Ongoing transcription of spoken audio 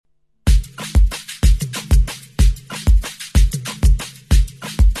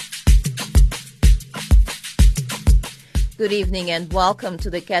Good evening and welcome to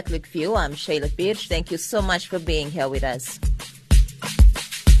the Catholic View. I'm Shayla Birch. Thank you so much for being here with us.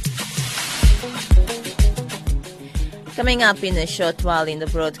 Coming up in a short while in the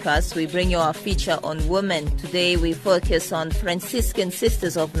broadcast, we bring you our feature on women. Today we focus on Franciscan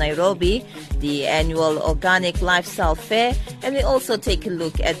Sisters of Nairobi, the annual Organic Lifestyle Fair, and we also take a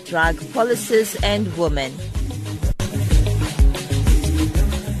look at drug policies and women.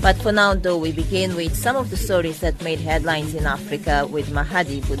 But for now, though, we begin with some of the stories that made headlines in Africa with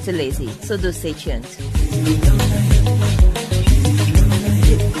Mahadi Buthelezi. So do stay tuned.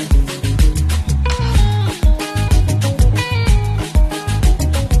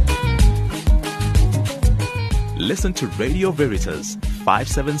 Listen to Radio Veritas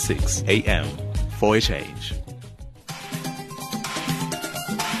 576 AM for a change.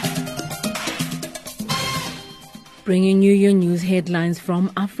 Bringing you your news headlines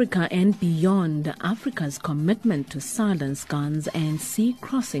from Africa and beyond. Africa's commitment to silence guns and sea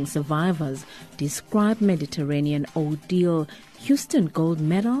crossing survivors describe Mediterranean ordeal. Houston gold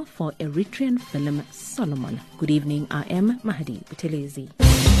medal for Eritrean film Solomon. Good evening, I am Mahadi Buthelezi.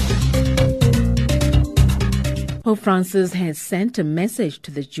 Pope Francis has sent a message to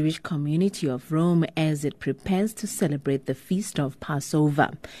the Jewish community of Rome as it prepares to celebrate the feast of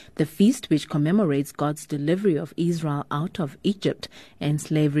Passover, the feast which commemorates God's delivery of Israel out of Egypt, and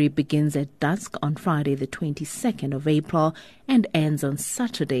slavery begins at dusk on Friday the 22nd of April and ends on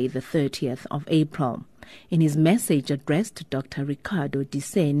Saturday the 30th of April. In his message addressed to Dr. Riccardo Di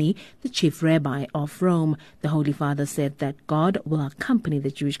Seni, the chief rabbi of Rome, the Holy Father said that God will accompany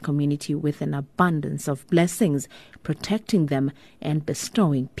the Jewish community with an abundance of blessings, protecting them and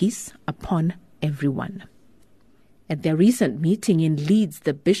bestowing peace upon everyone. At their recent meeting in Leeds,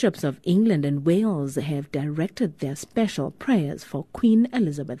 the bishops of England and Wales have directed their special prayers for Queen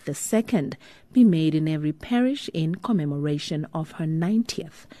Elizabeth II be made in every parish in commemoration of her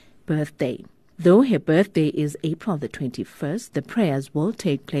 90th birthday. Though her birthday is April the 21st, the prayers will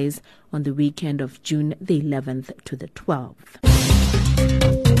take place on the weekend of June the 11th to the 12th.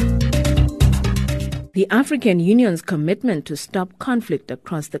 The African Union's commitment to stop conflict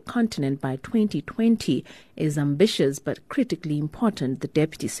across the continent by 2020 is ambitious but critically important, the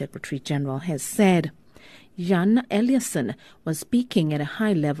Deputy Secretary General has said. Jan Eliasson was speaking at a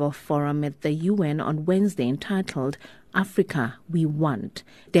high-level forum at the UN on Wednesday entitled Africa We Want.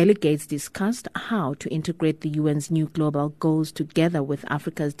 Delegates discussed how to integrate the UN's new global goals together with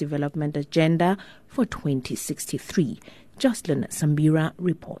Africa's development agenda for 2063. Jocelyn Sambira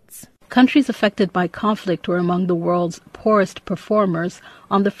reports. Countries affected by conflict were among the world's poorest performers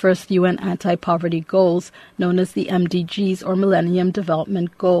on the first UN anti-poverty goals, known as the MDGs or Millennium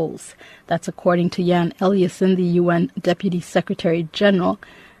Development Goals. That's according to Jan Eliasson, the UN Deputy Secretary General,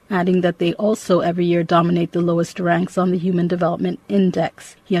 adding that they also every year dominate the lowest ranks on the Human Development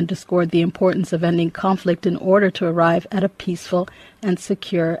Index. He underscored the importance of ending conflict in order to arrive at a peaceful and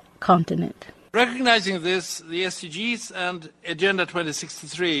secure continent. Recognizing this, the SDGs and Agenda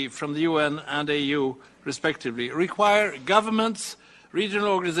 2063 from the UN and AU, respectively, require governments, regional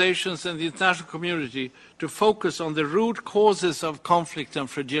organizations and the international community to focus on the root causes of conflict and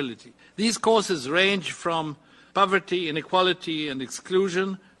fragility. These causes range from poverty, inequality and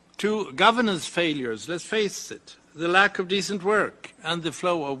exclusion to governance failures, let's face it, the lack of decent work and the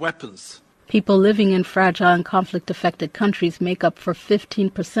flow of weapons. People living in fragile and conflict-affected countries make up for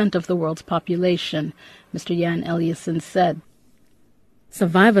 15% of the world's population, Mr. Jan Eliasson said.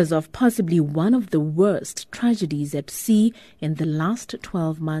 Survivors of possibly one of the worst tragedies at sea in the last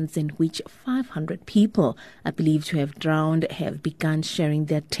 12 months, in which 500 people are believed to have drowned, have begun sharing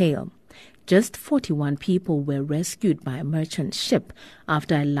their tale. Just 41 people were rescued by a merchant ship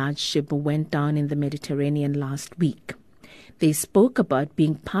after a large ship went down in the Mediterranean last week. They spoke about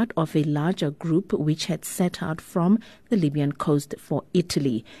being part of a larger group which had set out from the Libyan coast for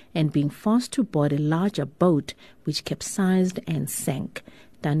Italy and being forced to board a larger boat which capsized and sank.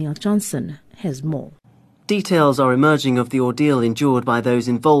 Daniel Johnson has more. Details are emerging of the ordeal endured by those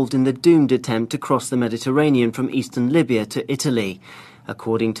involved in the doomed attempt to cross the Mediterranean from eastern Libya to Italy.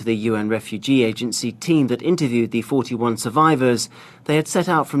 According to the UN Refugee Agency team that interviewed the 41 survivors, they had set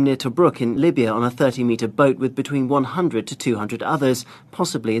out from near Tobruk in Libya on a 30-metre boat with between 100 to 200 others,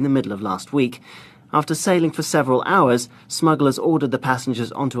 possibly in the middle of last week. After sailing for several hours, smugglers ordered the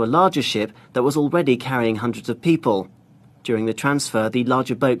passengers onto a larger ship that was already carrying hundreds of people. During the transfer, the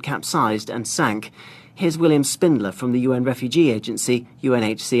larger boat capsized and sank. Here's William Spindler from the UN Refugee Agency,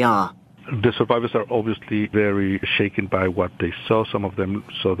 UNHCR. The survivors are obviously very shaken by what they saw. Some of them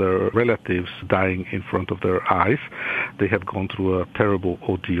saw their relatives dying in front of their eyes. They have gone through a terrible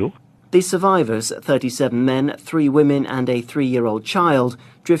ordeal. The survivors, 37 men, 3 women and a 3-year-old child,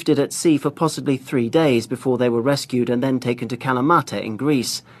 drifted at sea for possibly 3 days before they were rescued and then taken to Kalamata in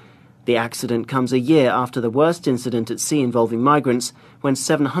Greece. The accident comes a year after the worst incident at sea involving migrants, when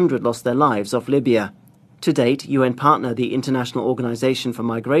 700 lost their lives off Libya. To date, UN partner the International Organization for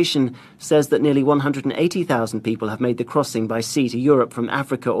Migration says that nearly 180,000 people have made the crossing by sea to Europe from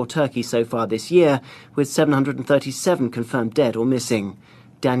Africa or Turkey so far this year, with 737 confirmed dead or missing.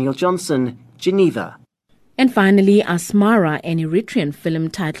 Daniel Johnson, Geneva. And finally, Asmara, an Eritrean film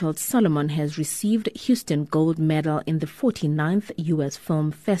titled Solomon, has received Houston Gold Medal in the 49th U.S.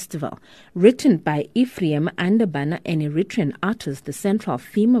 Film Festival. Written by Ephraim Andaban, an Eritrean artist, the central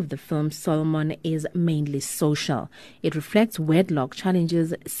theme of the film Solomon is mainly social. It reflects wedlock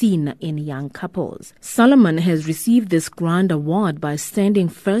challenges seen in young couples. Solomon has received this grand award by standing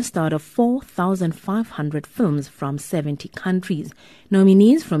first out of 4,500 films from 70 countries.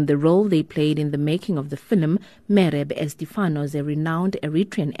 Nominees from the role they played in the making of the film, Mereb Estifanos, a renowned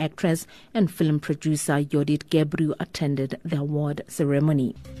Eritrean actress, and film producer Yodit Gebru attended the award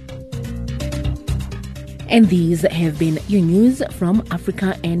ceremony. And these have been your news from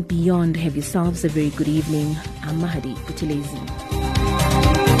Africa and beyond. Have yourselves a very good evening. I'm Mahadi Butilezi.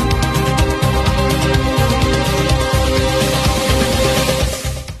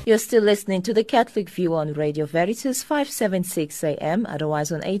 You're still listening to The Catholic View on Radio Veritas 576 AM,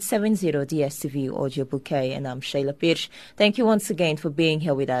 otherwise on 870 DSTV Audio Bouquet, and I'm Shayla Pirsch. Thank you once again for being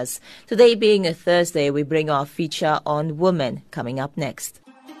here with us. Today being a Thursday, we bring our feature on women coming up next.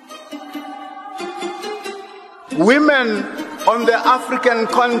 Women on the African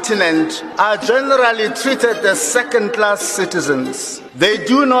continent are generally treated as second-class citizens. They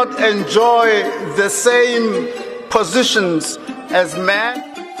do not enjoy the same positions as men.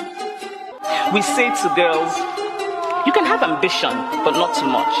 We say to girls, you can have ambition, but not too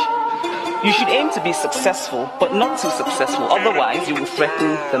much. You should aim to be successful, but not too successful, otherwise you will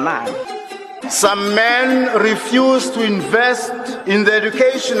threaten the man. Some men refuse to invest in the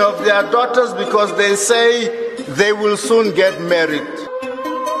education of their daughters because they say they will soon get married.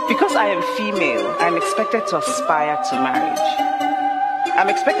 Because I am female, I'm expected to aspire to marriage. I'm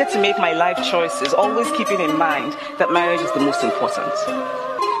expected to make my life choices, always keeping in mind that marriage is the most important.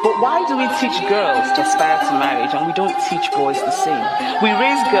 But why do we teach girls to aspire to marriage and we don't teach boys the same? We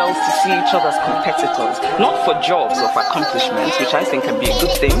raise girls to see each other as competitors, not for jobs or for accomplishments, which I think can be a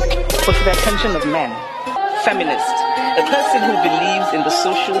good thing, but for the attention of men. Feminist, a person who believes in the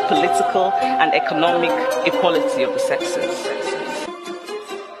social, political, and economic equality of the sexes.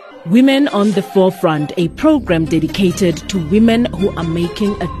 Women on the Forefront, a program dedicated to women who are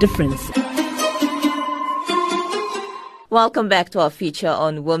making a difference. Welcome back to our feature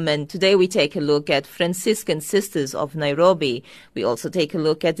on women. Today we take a look at Franciscan Sisters of Nairobi. We also take a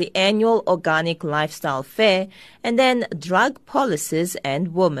look at the annual Organic Lifestyle Fair, and then drug policies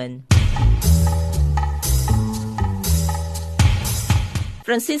and women.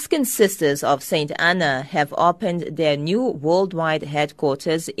 Franciscan Sisters of St. Anna have opened their new worldwide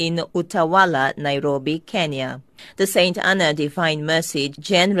headquarters in Utawala, Nairobi, Kenya. The St. Anna Divine Mercy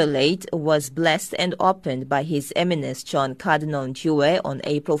Generalate was blessed and opened by His Eminence John Cardinal Njue on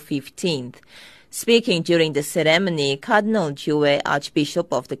April 15th. Speaking during the ceremony, Cardinal Njue,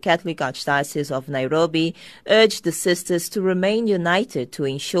 Archbishop of the Catholic Archdiocese of Nairobi, urged the sisters to remain united to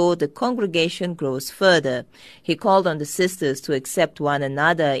ensure the congregation grows further. He called on the sisters to accept one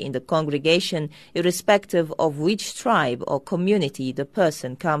another in the congregation, irrespective of which tribe or community the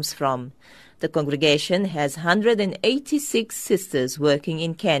person comes from. The congregation has 186 sisters working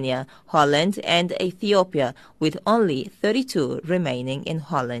in Kenya, Holland, and Ethiopia, with only 32 remaining in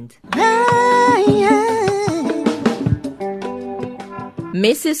Holland.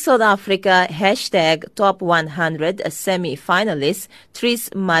 Mrs. South Africa #Top 100 semi-finalist Tris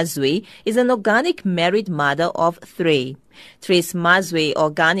Mazwi is an organic married mother of 3. Tris Mazwi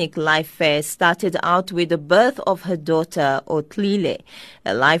Organic Life Fair started out with the birth of her daughter, Otlile,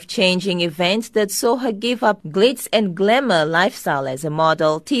 a life-changing event that saw her give up glitz and glamour lifestyle as a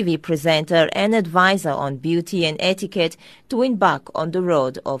model, TV presenter, and advisor on beauty and etiquette to embark on the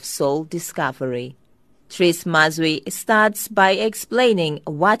road of soul discovery. Tris Mazwi starts by explaining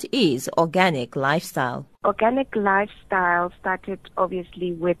what is organic lifestyle. Organic lifestyle started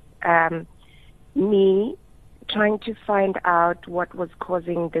obviously with me trying to find out what was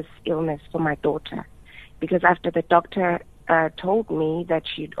causing this illness for my daughter. Because after the doctor told me that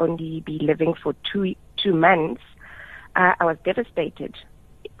she'd only be living for two months, I was devastated.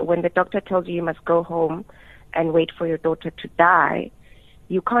 When the doctor tells you must go home and wait for your daughter to die,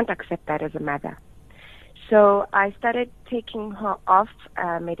 you can't accept that as a mother. So I started taking her off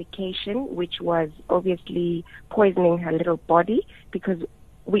medication, which was obviously poisoning her little body, because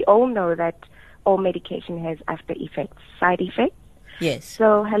we all know that all medication has after effects, side effects. Yes.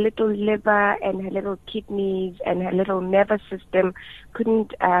 So her little liver and her little kidneys and her little nervous system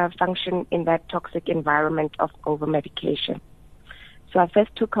couldn't function in that toxic environment of over-medication. So I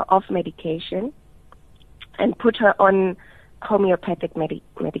first took her off medication and put her on homeopathic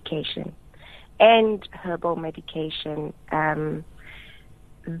medication and herbal medication.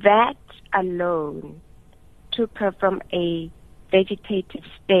 That alone took her from a vegetative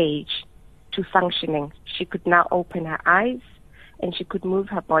stage to functioning. She could now open her eyes and she could move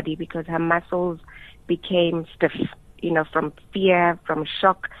her body because her muscles became stiff, from fear, from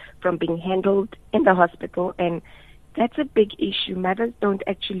shock, from being handled in the hospital. And that's a big issue. Mothers don't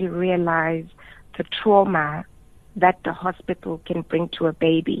actually realize the trauma that the hospital can bring to a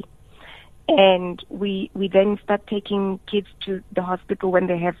baby. And we then start taking kids to the hospital when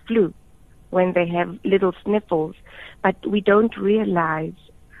they have flu, when they have little sniffles, but we don't realize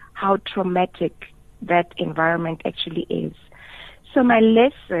how traumatic that environment actually is. So my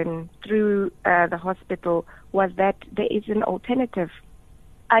lesson through the hospital was that there is an alternative.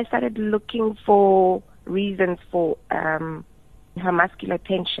 I started looking for reasons for her muscular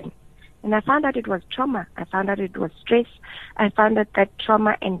tension. And I found out it was trauma. I found out it was stress. I found out that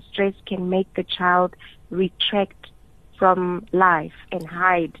trauma and stress can make the child retract from life and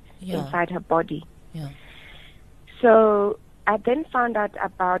hide inside her body. Yeah. So I then found out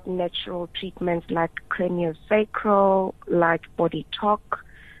about natural treatments like craniosacral, like body talk,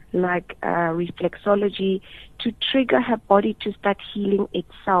 like reflexology, to trigger her body to start healing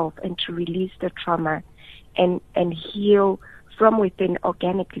itself and to release the trauma and heal from within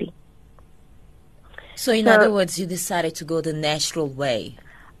organically. So in other words, you decided to go the natural way.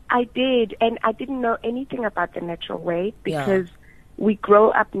 I did, and I didn't know anything about the natural way because we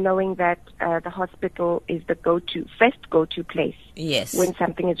grow up knowing that the hospital is the first go-to place. Yes. When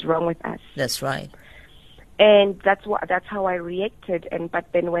something is wrong with us. That's right. And that's how I reacted. But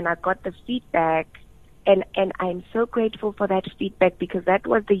then when I got the feedback, and I'm so grateful for that feedback because that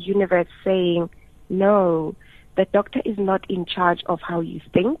was the universe saying, no, the doctor is not in charge of how you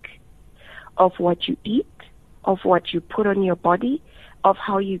think, of what you eat, of what you put on your body, of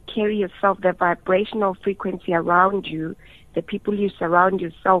how you carry yourself, the vibrational frequency around you, the people you surround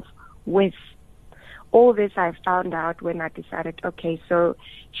yourself with. All this I found out when I decided, okay, so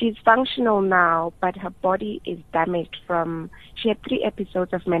she's functional now, but her body is damaged she had 3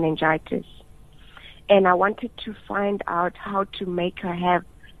 episodes of meningitis. And I wanted to find out how to make her have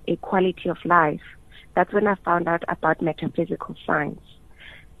a quality of life. That's when I found out about metaphysical science.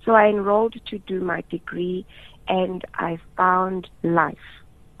 So I enrolled to do my degree, and I found life,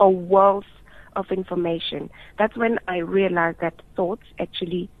 a wealth of information. That's when I realized that thoughts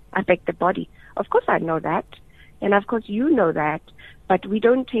actually affect the body. Of course I know that, and of course you know that, but we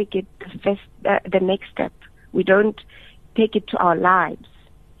don't take it the next step. We don't take it to our lives.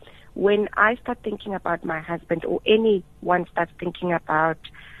 When I start thinking about my husband, or anyone starts thinking about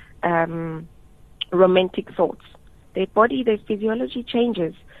romantic thoughts, their body, their physiology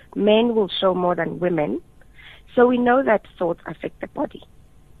changes. Men will show more than women. So we know that thoughts affect the body.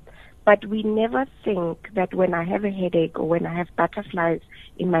 But we never think that when I have a headache or when I have butterflies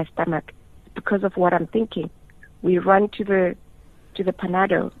in my stomach, it's because of what I'm thinking. We run to the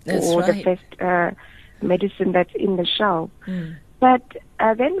Panado the first medicine that's in the shelf. But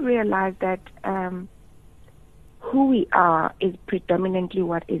I then realized that who we are is predominantly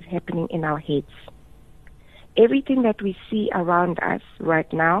what is happening in our heads. Everything that we see around us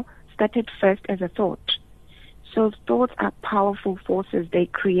right now started first as a thought. So thoughts are powerful forces. They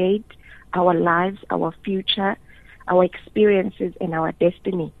create our lives, our future, our experiences, and our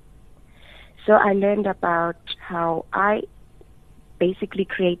destiny. So I learned about how I basically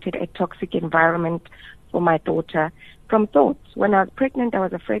created a toxic environment for my daughter from thoughts. When I was pregnant, I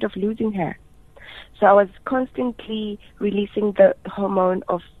was afraid of losing her. So I was constantly releasing the hormone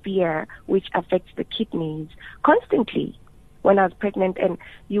of fear, which affects the kidneys, constantly when I was pregnant. And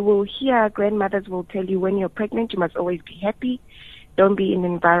you will hear grandmothers will tell you when you're pregnant, you must always be happy. Don't be in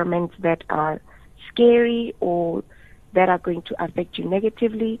environments that are scary or that are going to affect you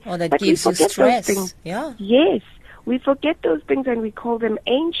negatively. Or that gives you stress. Those things. Yeah. Yes. We forget those things and we call them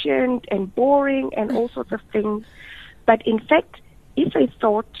ancient and boring and all sorts of things. But in fact, if a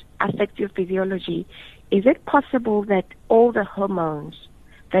thought affects your physiology, is it possible that all the hormones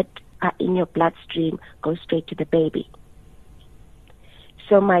that are in your bloodstream go straight to the baby?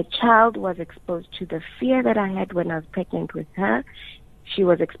 So my child was exposed to the fear that I had when I was pregnant with her. She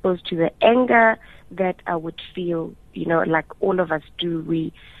was exposed to the anger that I would feel, like all of us do.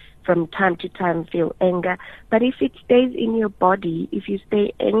 We, from time to time, feel anger. But if it stays in your body, if you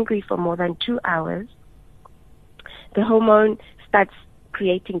stay angry for more than 2 hours, the hormone starts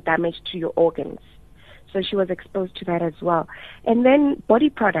creating damage to your organs. So she was exposed to that as well. And then body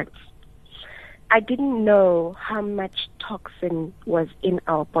products. I didn't know how much toxin was in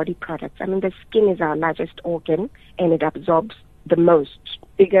our body products. I mean, the skin is our largest organ, and it absorbs the most,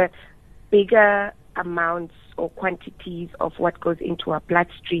 bigger amounts or quantities of what goes into our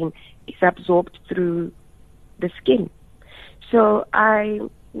bloodstream is absorbed through the skin. So I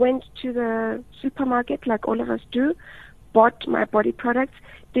went to the supermarket, like all of us do, bought my body products,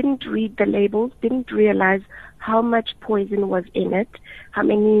 didn't read the labels, didn't realize how much poison was in it, how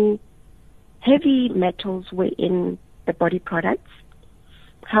many heavy metals were in the body products,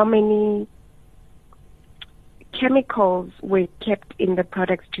 how many chemicals were kept in the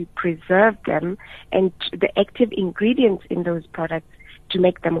products to preserve them, and the active ingredients in those products to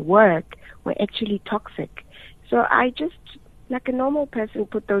make them work were actually toxic. So I just, like a normal person,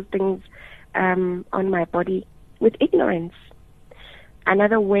 put those things on my body with ignorance.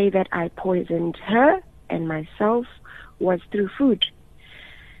 Another way that I poisoned her and myself was through food.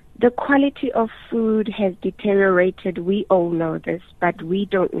 The quality of food has deteriorated. We all know this, but we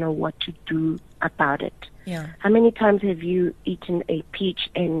don't know what to do about it. Yeah. How many times have you eaten a peach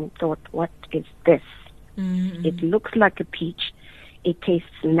and thought, what is this? Mm-hmm. It looks like a peach. It tastes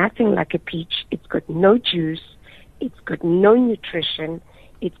nothing like a peach. It's got no juice. It's got no nutrition.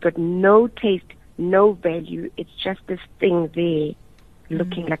 It's got no taste, no value. It's just this thing there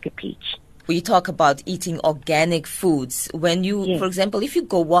looking like a peach. We talk about eating organic foods. When you, yes. For example, if you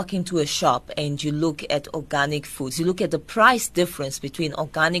go walk into a shop and you look at organic foods, you look at the price difference between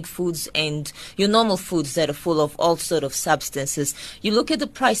organic foods and your normal foods that are full of all sort of substances. You look at the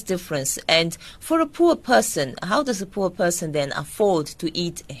price difference, and for a poor person, how does a poor person then afford to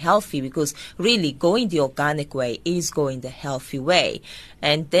eat healthy? Because really going the organic way is going the healthy way.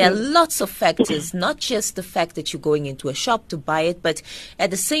 And there are lots of factors, not just the fact that you're going into a shop to buy it, but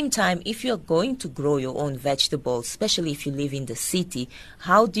at the same time, if you're going to grow your own vegetables, especially if you live in the city,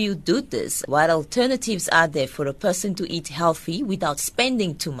 how do you do this? What alternatives are there for a person to eat healthy without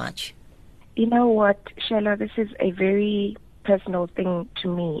spending too much? You know what, Sheila, this is a very personal thing to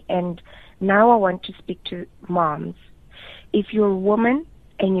me. And now I want to speak to moms. If you're a woman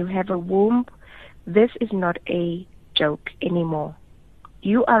and you have a womb, this is not a joke anymore.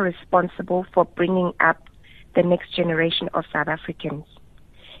 You are responsible for bringing up the next generation of South Africans.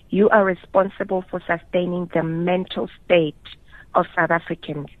 You are responsible for sustaining the mental state of South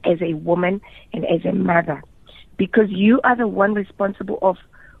Africans as a woman and as a mother, because you are the one responsible of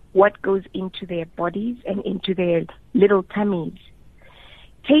what goes into their bodies and into their little tummies.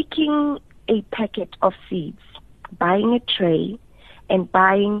 Taking a packet of seeds, buying a tray, and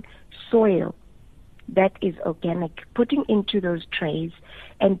buying soil that is organic, putting into those trays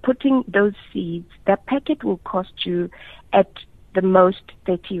and putting those seeds, that packet will cost you at the most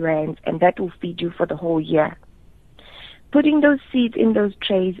 30 rands, and that will feed you for the whole year. Putting those seeds in those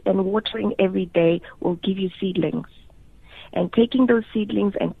trays and watering every day will give you seedlings. And taking those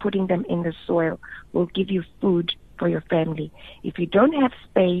seedlings and putting them in the soil will give you food for your family. If you don't have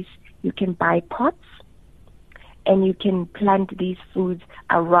space, you can buy pots and you can plant these foods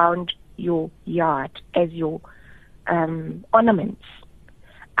around your yard as your ornaments.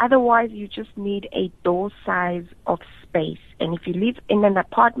 Otherwise, you just need a door size of space. And if you live in an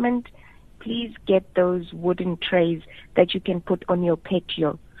apartment, please get those wooden trays that you can put on your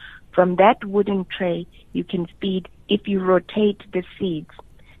patio. From that wooden tray, you can feed, if you rotate the seeds.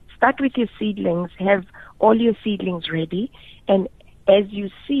 Start with your seedlings, have all your seedlings ready, and as you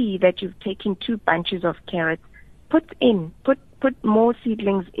see that you've taken 2 bunches of carrots, put more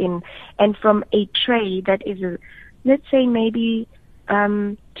seedlings in, and from a tray that is, let's say maybe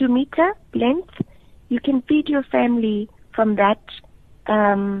 2 meter length, you can feed your family from that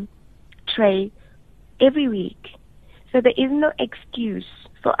tray every week. So there is no excuse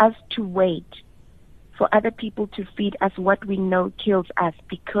for us to wait for other people to feed us what we know kills us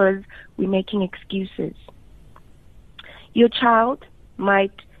because we're making excuses. Your child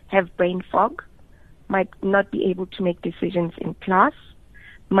might have brain fog, might not be able to make decisions in class,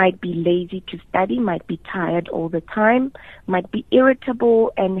 might be lazy to study, might be tired all the time, might be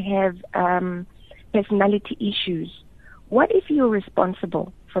irritable and have personality issues. What if you're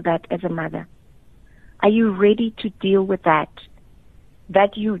responsible for that as a mother? Are you ready to deal with that?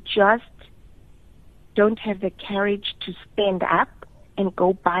 That you just don't have the courage to stand up and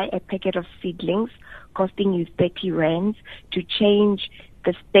go buy a packet of seedlings costing you 30 rands to change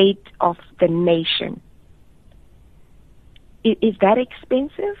the state of the nation. Is that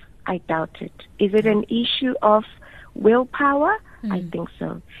expensive? I doubt it. Is it an issue of willpower? I think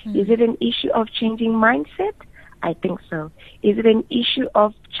so. Is it an issue of changing mindset? I think so. Is it an issue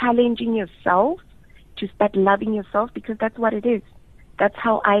of challenging yourself to start loving yourself? Because that's what it is. That's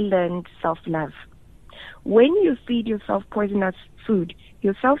how I learned self-love. When you feed yourself poisonous food,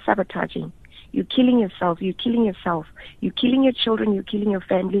 you're self-sabotaging. You're killing yourself. You're killing yourself. You're killing your children. You're killing your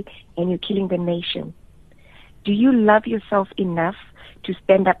family. And you're killing the nation. Do you love yourself enough to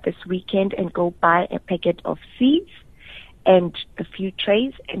stand up this weekend and go buy a packet of seeds and a few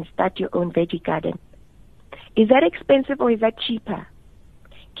trays and start your own veggie garden? Is that expensive or is that cheaper?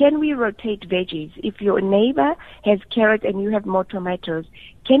 Can we rotate veggies? If your neighbor has carrots and you have more tomatoes,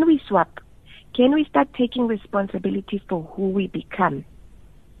 can we swap? Can we start taking responsibility for who we become?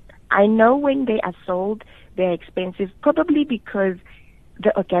 I know when they are sold, they're expensive, probably because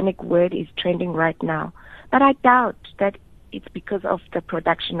the organic word is trending right now. But I doubt that it's because of the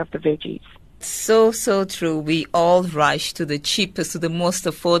production of the veggies. So true. We all rush to the cheapest, to the most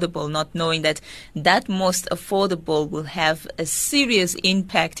affordable, not knowing that that most affordable will have a serious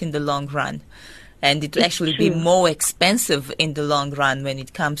impact in the long run. And it will actually be more expensive in the long run when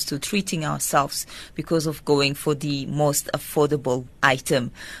it comes to treating ourselves because of going for the most affordable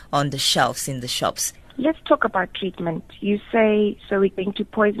item on the shelves in the shops. Let's talk about treatment. You say, so we're going to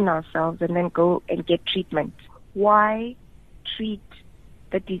poison ourselves and then go and get treatment. Why treat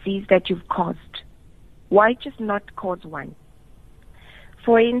the disease that you've caused? Why just not cause one?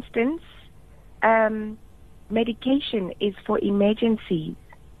 For instance, medication is for emergencies.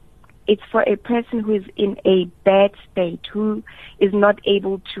 It's for a person who is in a bad state, who is not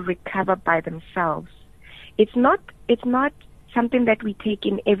able to recover by themselves. It's not something that we take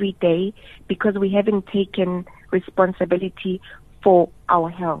in every day because we haven't taken responsibility for our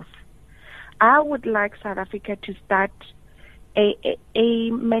health. I would like South Africa to start a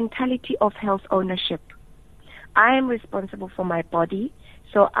mentality of health ownership. I am responsible for my body,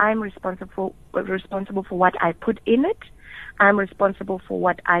 so I'm responsible for what I put in it. I'm responsible for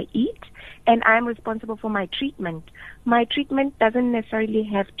what I eat, and I'm responsible for my treatment. My treatment doesn't necessarily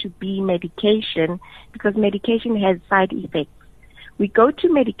have to be medication because medication has side effects. We go to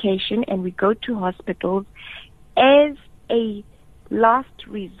medication and we go to hospitals as a last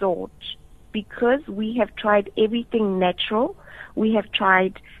resort because we have tried everything natural. We have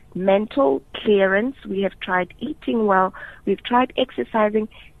tried mental clearance. We have tried eating well. We've tried exercising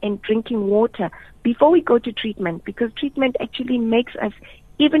and drinking water before we go to treatment, because treatment actually makes us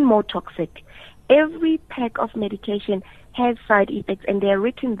even more toxic. Every pack of medication has side effects, and they're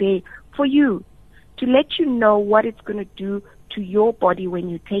written there for you to let you know what it's going to do to your body when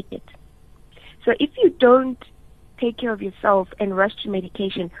you take it. So if you don't take care of yourself and rush to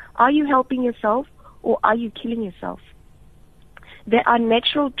medication, are you helping yourself or are you killing yourself? There are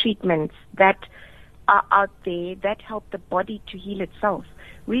natural treatments that are out there that help the body to heal itself.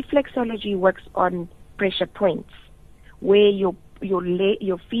 Reflexology works on pressure points where your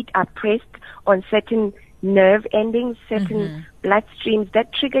feet are pressed on certain nerve endings, certain blood streams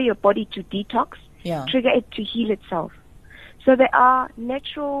that trigger your body to detox, trigger it to heal itself. So there are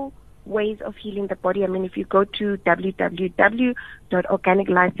natural ways of healing the body. I mean, if you go to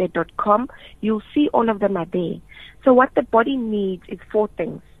www.organiclifestyle.com, you'll see all of them are there. So what the body needs is 4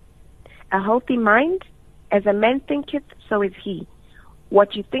 things. A healthy mind. As a man thinketh, so is he.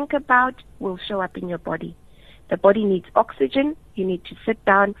 What you think about will show up in your body. The body needs oxygen. You need to sit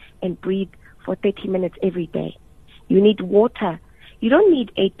down and breathe for 30 minutes every day. You need water. You don't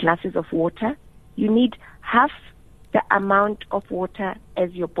need 8 glasses of water. You need half the amount of water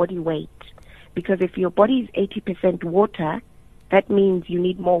as your body weight. Because if your body is 80% water, that means you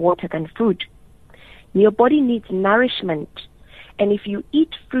need more water than food. Your body needs nourishment. And if you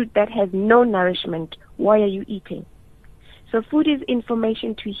eat food that has no nourishment, why are you eating? So food is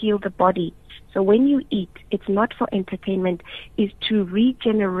information to heal the body. So when you eat, it's not for entertainment, it's to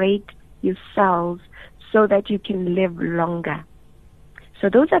regenerate your cells so that you can live longer. So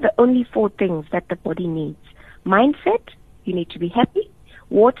those are the only 4 things that the body needs. Mindset, you need to be happy.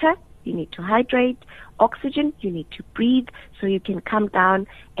 Water, you need to hydrate. Oxygen, you need to breathe so you can come down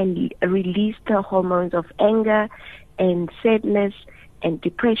and release the hormones of anger and sadness and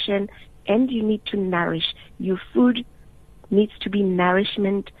depression. And you need to nourish. Your food needs to be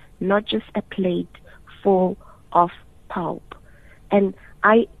nourishment, not just a plate full of pulp. And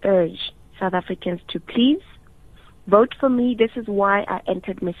I urge South Africans to please vote for me. This is why I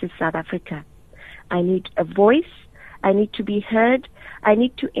entered Mrs. South Africa. I need a voice. I need to be heard. I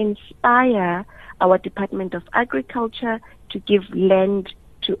need to inspire our Department of Agriculture to give land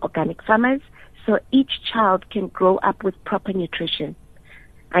to organic farmers so each child can grow up with proper nutrition.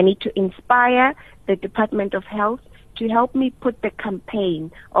 I need to inspire the Department of Health to help me put the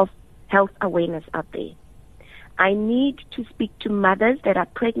campaign of health awareness out there. I need to speak to mothers that are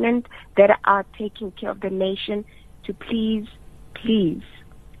pregnant, that are taking care of the nation, to please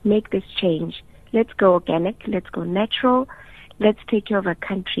make this change. Let's go organic, let's go natural, let's take care of our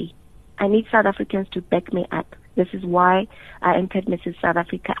country. I need South Africans to back me up. This is why I entered Mrs. South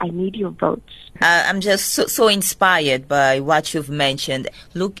Africa. I need your votes. I'm just so inspired by what you've mentioned.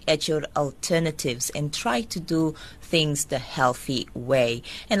 Look at your alternatives and try to do things the healthy way.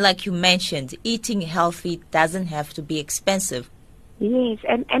 And like you mentioned, eating healthy doesn't have to be expensive. Yes,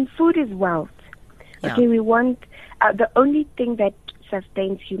 and food is wealth. Yeah. Okay, we want, the only thing that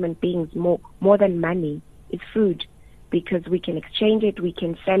sustains human beings more than money is food. Because we can exchange it, we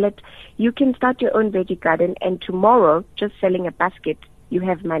can sell it. You can start your own veggie garden, and tomorrow, just selling a basket, you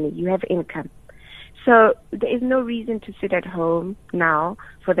have money, you have income. So there is no reason to sit at home now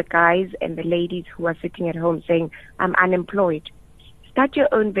for the guys and the ladies who are sitting at home saying, I'm unemployed. Start your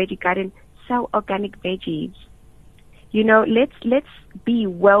own veggie garden, sell organic veggies. You know, let's be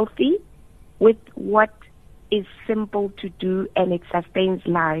wealthy with what is simple to do and it sustains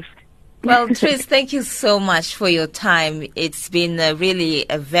life. Well, Tris, thank you so much for your time. It's been really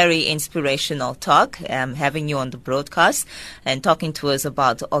a very inspirational talk, having you on the broadcast and talking to us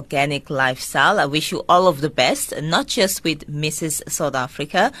about organic lifestyle. I wish you all of the best, not just with Mrs. South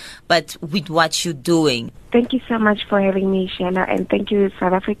Africa, but with what you're doing. Thank you so much for having me, Shana, and thank you,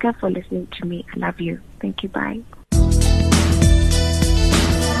 South Africa, for listening to me. I love you. Thank you. Bye.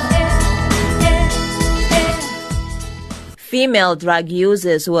 Female drug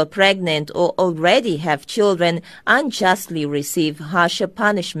users who are pregnant or already have children unjustly receive harsher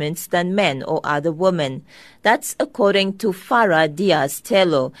punishments than men or other women. That's according to Farah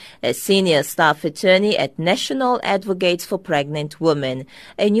Diaz-Tello, a senior staff attorney at National Advocates for Pregnant Women,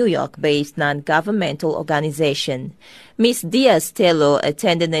 a New York-based non-governmental organization. Ms. Diaz-Tello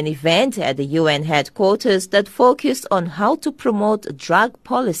attended an event at the UN headquarters that focused on how to promote drug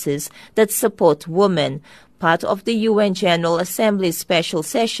policies that support women, part of the UN General Assembly's special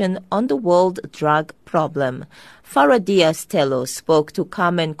session on the world drug problem. Farah Diaz-Tello spoke to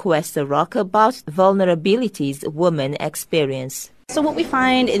Carmen Cuesta-Roque about vulnerabilities women experience. So what we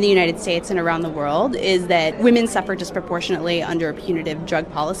find in the United States and around the world is that women suffer disproportionately under punitive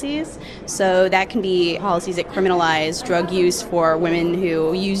drug policies. So that can be policies that criminalize drug use for women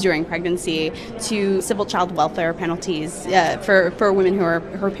who use during pregnancy, to civil child welfare penalties for women who are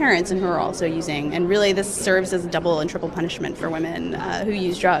her parents and who are also using. And really this serves as a double and triple punishment for women who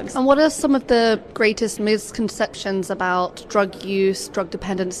use drugs. And what are some of the greatest misconceptions about drug use, drug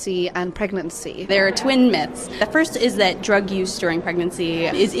dependency, and pregnancy? There are twin myths. The first is that drug use during pregnancy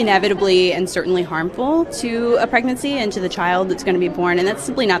is inevitably and certainly harmful to a pregnancy and to the child that's going to be born, and that's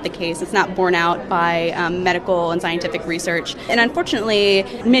simply not the case. It's not borne out by medical and scientific research. And unfortunately,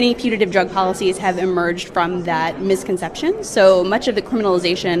 many punitive drug policies have emerged from that misconception. So much of the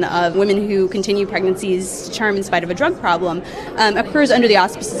criminalization of women who continue pregnancies to term in spite of a drug problem occurs under the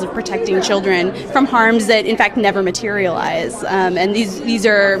auspices of protecting children from harms that in fact never materialize. And these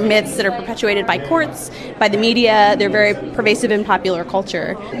are myths that are perpetuated by courts, by the media. They're very pervasive in popular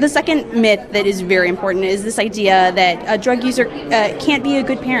culture. The second myth that is very important is this idea that a drug user can't be a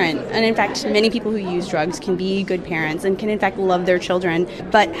good parent. And in fact, many people who use drugs can be good parents and can in fact love their children,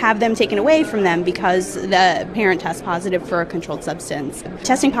 but have them taken away from them because the parent tests positive for a controlled substance.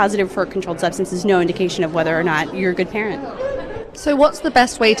 Testing positive for a controlled substance is no indication of whether or not you're a good parent. So what's the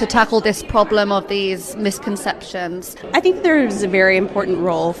best way to tackle this problem of these misconceptions? I think there's a very important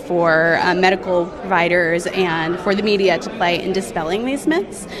role for medical providers and for the media to play in dispelling these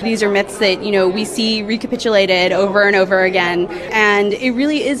myths. These are myths that, we see recapitulated over and over again, and it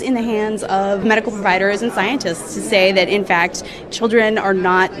really is in the hands of medical providers and scientists to say that, in fact, children are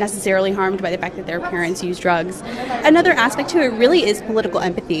not necessarily harmed by the fact that their parents use drugs. Another aspect to it really is political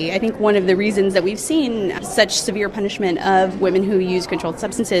empathy. I think one of the reasons that we've seen such severe punishment of women who use controlled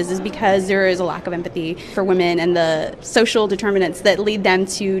substances is because there is a lack of empathy for women and the social determinants that lead them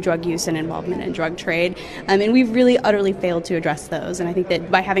to drug use and involvement in drug trade. And we've really utterly failed to address those. And I think that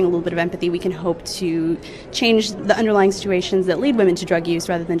by having a little bit of empathy, we can hope to change the underlying situations that lead women to drug use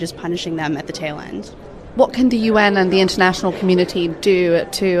rather than just punishing them at the tail end. What can the UN and the international community do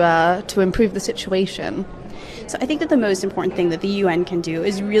to improve the situation? So I think that the most important thing that the UN can do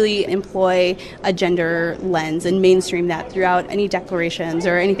is really employ a gender lens and mainstream that throughout any declarations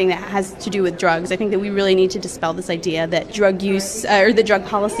or anything that has to do with drugs. I think that we really need to dispel this idea that drug use or the drug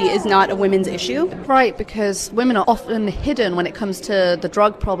policy is not a women's issue. Right, because women are often hidden when it comes to the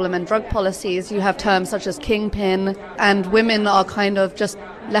drug problem and drug policies. You have terms such as kingpin, and women are kind of just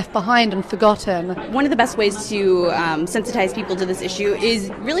left behind and forgotten. One of the best ways to sensitize people to this issue is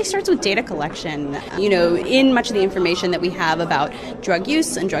really starts with data collection. In much of the information that we have about drug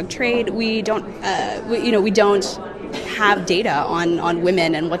use and drug trade, we don't have data on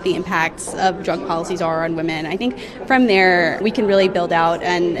women and what the impacts of drug policies are on women. I think from there we can really build out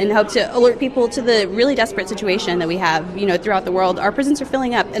and hope to alert people to the really desperate situation that we have, throughout the world. Our prisons are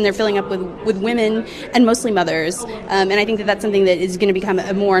filling up, and they're filling up with women and mostly mothers. And I think that that's something that is going to become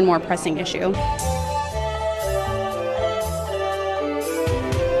a more and more pressing issue.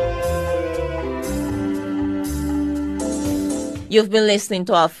 You've been listening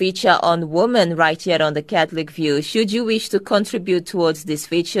to our feature on women right here on the Catholic View. Should you wish to contribute towards this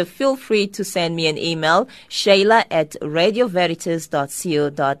feature, feel free to send me an email,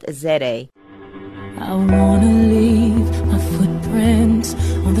 shayla@radioveritas.co.za. I wanna leave my footprints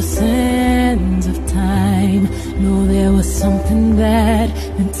on the sands of time. Know there was something that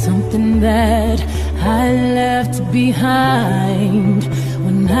meant something that I left behind.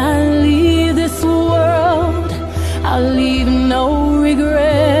 When I leave this world, I'll leave no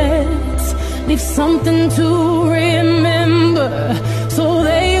regrets, leave something to remember, so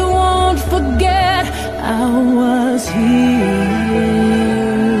they won't forget I was here.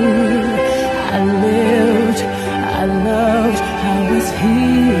 I lived, I loved, I was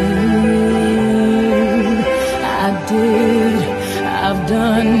here. I've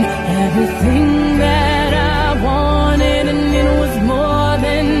done everything that I wanted, and it was more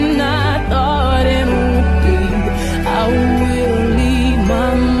than I thought it would be. I will leave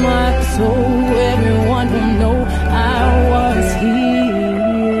my mark so everyone will know I was here.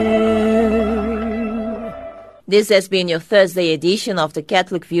 This has been your Thursday edition of the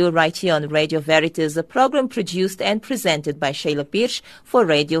Catholic View right here on Radio Veritas, a program produced and presented by Sheila Pirsch for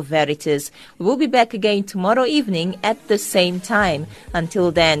Radio Veritas. We will be back again tomorrow evening at the same time. Until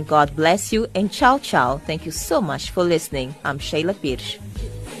then, God bless you and ciao ciao. Thank you so much for listening. I'm Sheila Pirsch.